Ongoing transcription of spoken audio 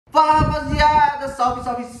Fala, rapaziada, salve,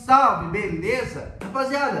 salve, salve, beleza?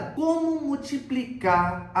 Rapaziada, como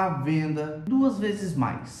multiplicar a venda 2 vezes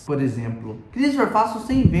mais? Por exemplo, Christopher, faço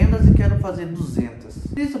 100 vendas e quero fazer 200.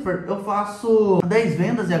 Christopher, eu faço 10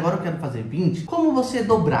 vendas e agora eu quero fazer 20. Como você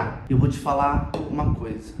dobrar? Eu vou te falar uma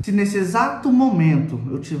coisa. Se nesse exato momento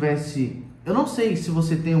eu tivesse... Eu não sei se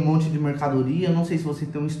você tem um monte de mercadoria, eu não sei se você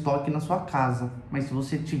tem um estoque na sua casa, mas se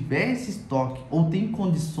você tiver esse estoque ou tem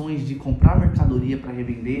condições de comprar mercadoria para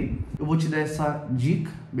revender, eu vou te dar essa dica,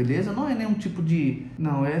 beleza? Não é nenhum tipo de...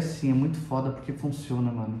 Não, é assim, é muito foda porque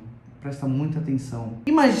funciona, mano. Presta muita atenção.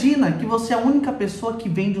 Imagina que você é a única pessoa que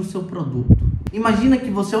vende o seu produto. Imagina que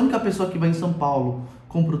você é a única pessoa que vai em São Paulo,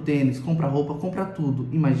 compra o tênis, compra roupa, compra tudo.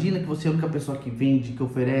 Imagina que você é a única pessoa que vende, que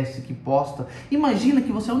oferece, que posta. Imagina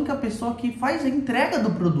que você é a única pessoa que faz a entrega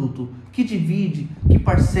do produto, que divide, que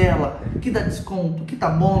parcela, que dá desconto, que dá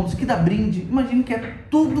bônus, que dá brinde. Imagina que é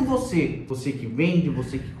tudo você. Você que vende,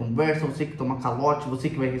 você que conversa, você que toma calote, você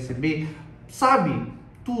que vai receber, sabe?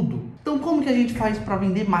 Tudo. Então como que a gente faz para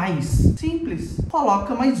vender mais? Simples.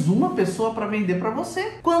 Coloca mais uma pessoa para vender para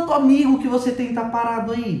você. Quanto amigo que você tem tá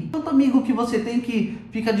parado aí? Quanto amigo que você tem que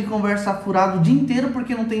fica de conversa furado o dia inteiro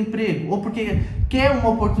porque não tem emprego? Ou porque quer uma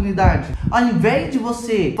oportunidade? Ao invés de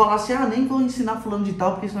você falar assim, nem vou ensinar fulano de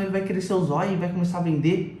tal porque senão ele vai crescer os olhos e vai começar a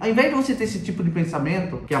vender. Ao invés de você ter esse tipo de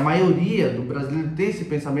pensamento, que a maioria do brasileiro tem esse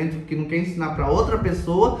pensamento, que não quer ensinar para outra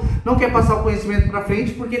pessoa, não quer passar o conhecimento para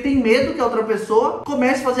frente porque tem medo que a outra pessoa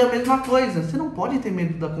comece a fazer a mesma coisa. Você não pode ter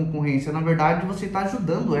medo da concorrência. Na verdade, você está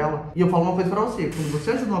ajudando ela. E eu falo uma coisa para você. Quando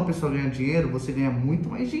você ajuda uma pessoa a ganhar dinheiro, você ganha muito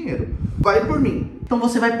mais dinheiro. Vai por mim. Então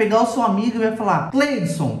você vai pegar o seu amigo e vai falar: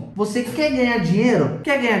 Cleidson, você quer ganhar dinheiro?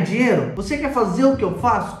 Quer ganhar dinheiro? Você quer fazer o que eu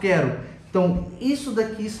faço? Quero. Então, isso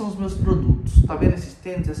daqui são os meus produtos. Tá vendo esses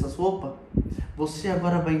tênis, essas roupas? Você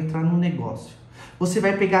agora vai entrar no negócio. Você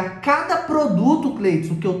vai pegar cada produto,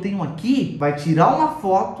 Cleidson, que eu tenho aqui, vai tirar uma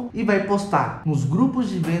foto e vai postar nos grupos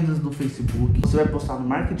de vendas do Facebook, você vai postar no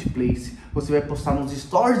Marketplace, você vai postar nos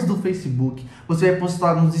stories do Facebook, você vai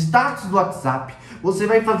postar nos status do WhatsApp, você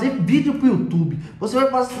vai fazer vídeo pro YouTube, você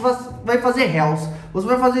vai fazer Reels, você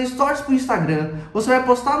vai fazer stories pro Instagram, você vai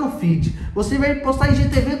postar no feed, você vai postar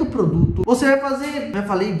IGTV do produto, você vai fazer,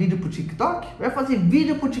 vídeo pro TikTok? Vai fazer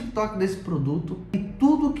vídeo pro TikTok desse produto e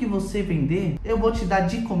tudo que você vender, eu vou te dar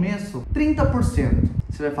de começo 30%.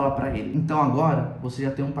 Você vai falar para ele. Então agora você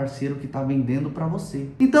já tem um parceiro que está vendendo para você.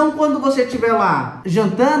 Então quando você estiver lá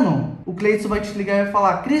jantando, o Cleidson vai te ligar e vai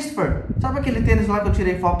falar: Christopher, sabe aquele tênis lá que eu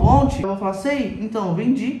tirei foto ontem? Eu vou falar: sei, então eu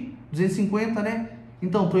vendi 250, né?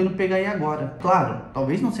 Então tô indo pegar aí agora. Claro,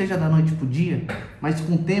 talvez não seja da noite pro dia, mas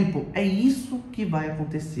com o tempo é isso que vai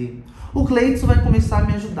acontecer. O Cleidson vai começar a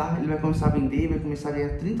me ajudar, ele vai começar a vender, vai começar a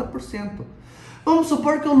ganhar 30%. Vamos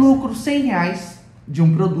supor que eu lucro R$100 de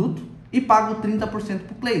um produto e pago 30%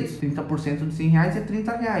 pro Cleidson. 30% de R$100 é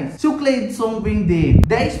R$30. Se o Cleidson vender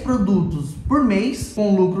 10 produtos por mês,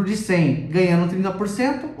 com lucro de 100, ganhando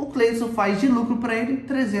 30%, o Cleidson faz de lucro para ele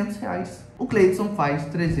R$300. O Cleidson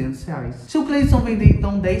faz R$300. Se o Cleidson vender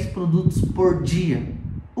então 10 produtos por dia,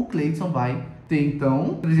 o Cleidson vai ter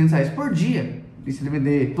então R$300 por dia. E se ele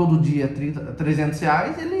vender todo dia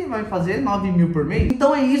R$300, ele vai fazer 9 mil por mês.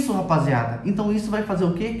 Então é isso, rapaziada. Então isso vai fazer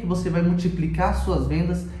o quê? Que você vai multiplicar suas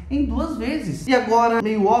vendas em 2 vezes. E agora,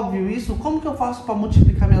 meio óbvio isso, como que eu faço para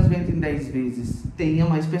multiplicar minhas vendas em 10 vezes? Tenha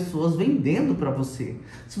mais pessoas vendendo para você.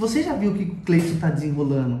 Se você já viu que o Cleidson está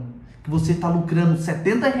desenrolando, que você está lucrando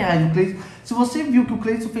R$70 no Cleidson, se você viu que o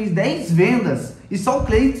Cleidson fez 10 vendas e só o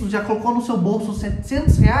Cleidson já colocou no seu bolso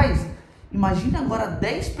R$700, imagine agora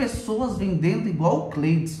 10 pessoas vendendo igual o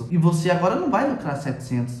Cleidson. E você agora não vai lucrar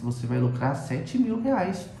 700, você vai lucrar R$7 mil,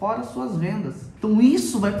 fora suas vendas. Então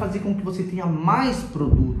isso vai fazer com que você tenha mais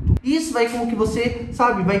produto. Isso vai com que você,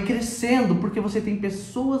 vai crescendo, porque você tem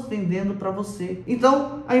pessoas vendendo para você.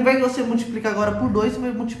 Então, ao invés de você multiplicar agora por 2, você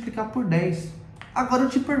vai multiplicar por 10. Agora eu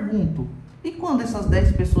te pergunto, e quando essas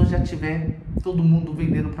 10 pessoas já tiver todo mundo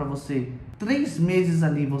vendendo para você? 3 meses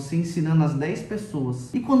ali, você ensinando as 10 pessoas.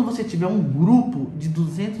 E quando você tiver um grupo de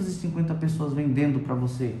 250 pessoas vendendo para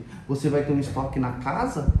você, você vai ter um estoque na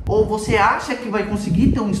casa? Ou você acha que vai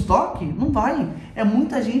conseguir ter um estoque? Não vai. É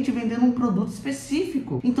muita gente vendendo um produto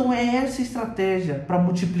específico. Então é essa estratégia para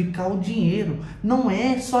multiplicar o dinheiro. Não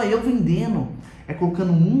é só eu vendendo. É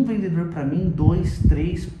colocando um vendedor para mim, 2,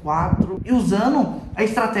 3, 4 e usando a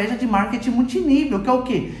estratégia de marketing multinível, que é o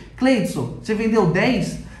quê? Cleidson, você vendeu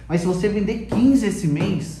 10, mas se você vender 15 esse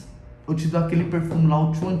mês, eu te dou aquele perfume lá,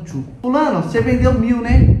 o Chuan Chu. Fulano, você vendeu 1000,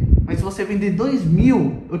 né? Mas se você vender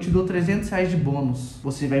 2.000, eu te dou R$300 de bônus.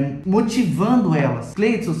 Você vai motivando elas.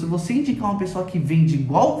 Cleiton, se você indicar uma pessoa que vende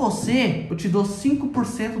igual você, eu te dou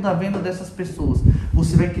 5% da venda dessas pessoas.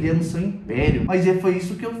 Você vai criando seu império. Mas foi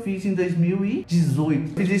isso que eu fiz em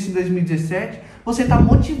 2018. Fiz isso em 2017. Você está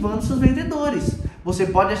motivando seus vendedores. Você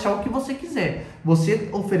pode achar o que você quiser. Você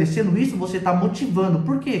oferecendo isso, você está motivando.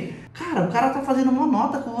 Por quê? Cara, o cara está fazendo uma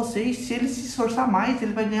nota com você e se ele se esforçar mais,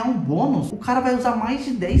 ele vai ganhar um bônus. O cara vai usar mais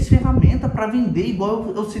de 10 ferramentas para vender,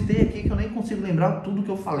 igual eu citei aqui, que eu nem consigo lembrar tudo que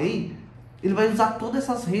eu falei. Ele vai usar todas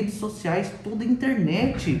essas redes sociais, toda a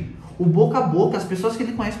internet, o boca a boca, as pessoas que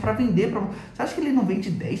ele conhece para vender. Você acha que ele não vende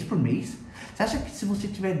 10 por mês? Você acha que se você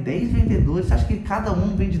tiver 10 vendedores, você acha que cada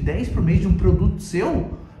um vende 10 por mês de um produto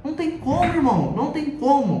seu? Não tem como, irmão, não tem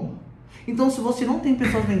como. Então, se você não tem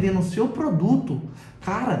pessoas vendendo o seu produto,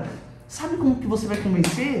 cara, sabe como que você vai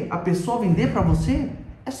convencer a pessoa a vender para você?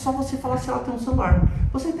 É só você falar se ela tem um celular.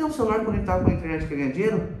 Você tem um celular conectado com a internet que ganha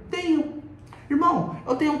dinheiro? Tenho. Irmão,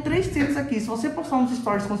 eu tenho 3 tênis aqui. Se você postar nos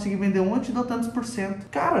stories e conseguir vender um, eu te dou tantos por cento.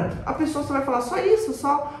 Cara, a pessoa só vai falar só isso,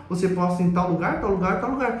 só. Você posta em tal lugar, tal lugar,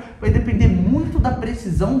 tal lugar. Vai depender muito da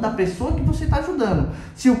precisão da pessoa que você está ajudando.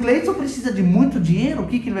 Se o Cleiton precisa de muito dinheiro, o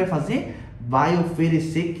que ele vai fazer? Vai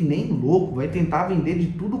oferecer que nem louco. Vai tentar vender de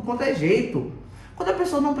tudo quanto é jeito. Quando a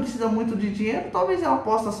pessoa não precisa muito de dinheiro, talvez ela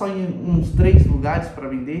posta só em uns 3 lugares para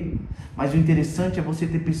vender. Mas o interessante é você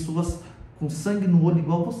ter pessoas com sangue no olho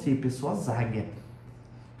igual você, pessoas águia.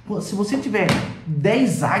 Se você tiver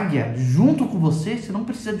 10 águia junto com você, você não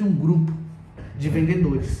precisa de um grupo de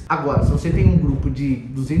vendedores. Agora, se você tem um grupo de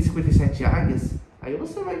 257 águias, aí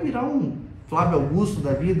você vai virar um Flávio Augusto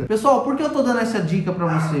da vida. Pessoal, por que eu tô dando essa dica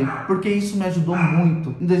pra você? Porque isso me ajudou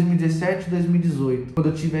muito em 2017 e 2018, quando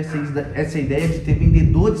eu tive essa ideia de ter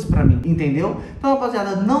vendedores pra mim, entendeu? Então,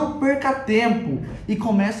 rapaziada, não perca tempo e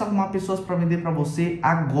comece a arrumar pessoas pra vender pra você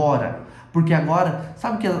agora. Porque agora,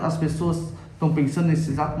 sabe o que as pessoas estão pensando nesse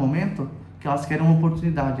exato momento? Que elas querem uma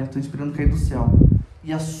oportunidade, elas estão esperando cair do céu.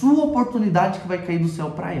 E a sua oportunidade que vai cair do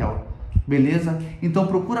céu para ela, beleza? Então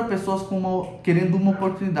procura pessoas querendo uma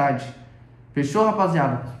oportunidade. Fechou,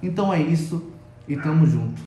 rapaziada? Então é isso e tamo junto.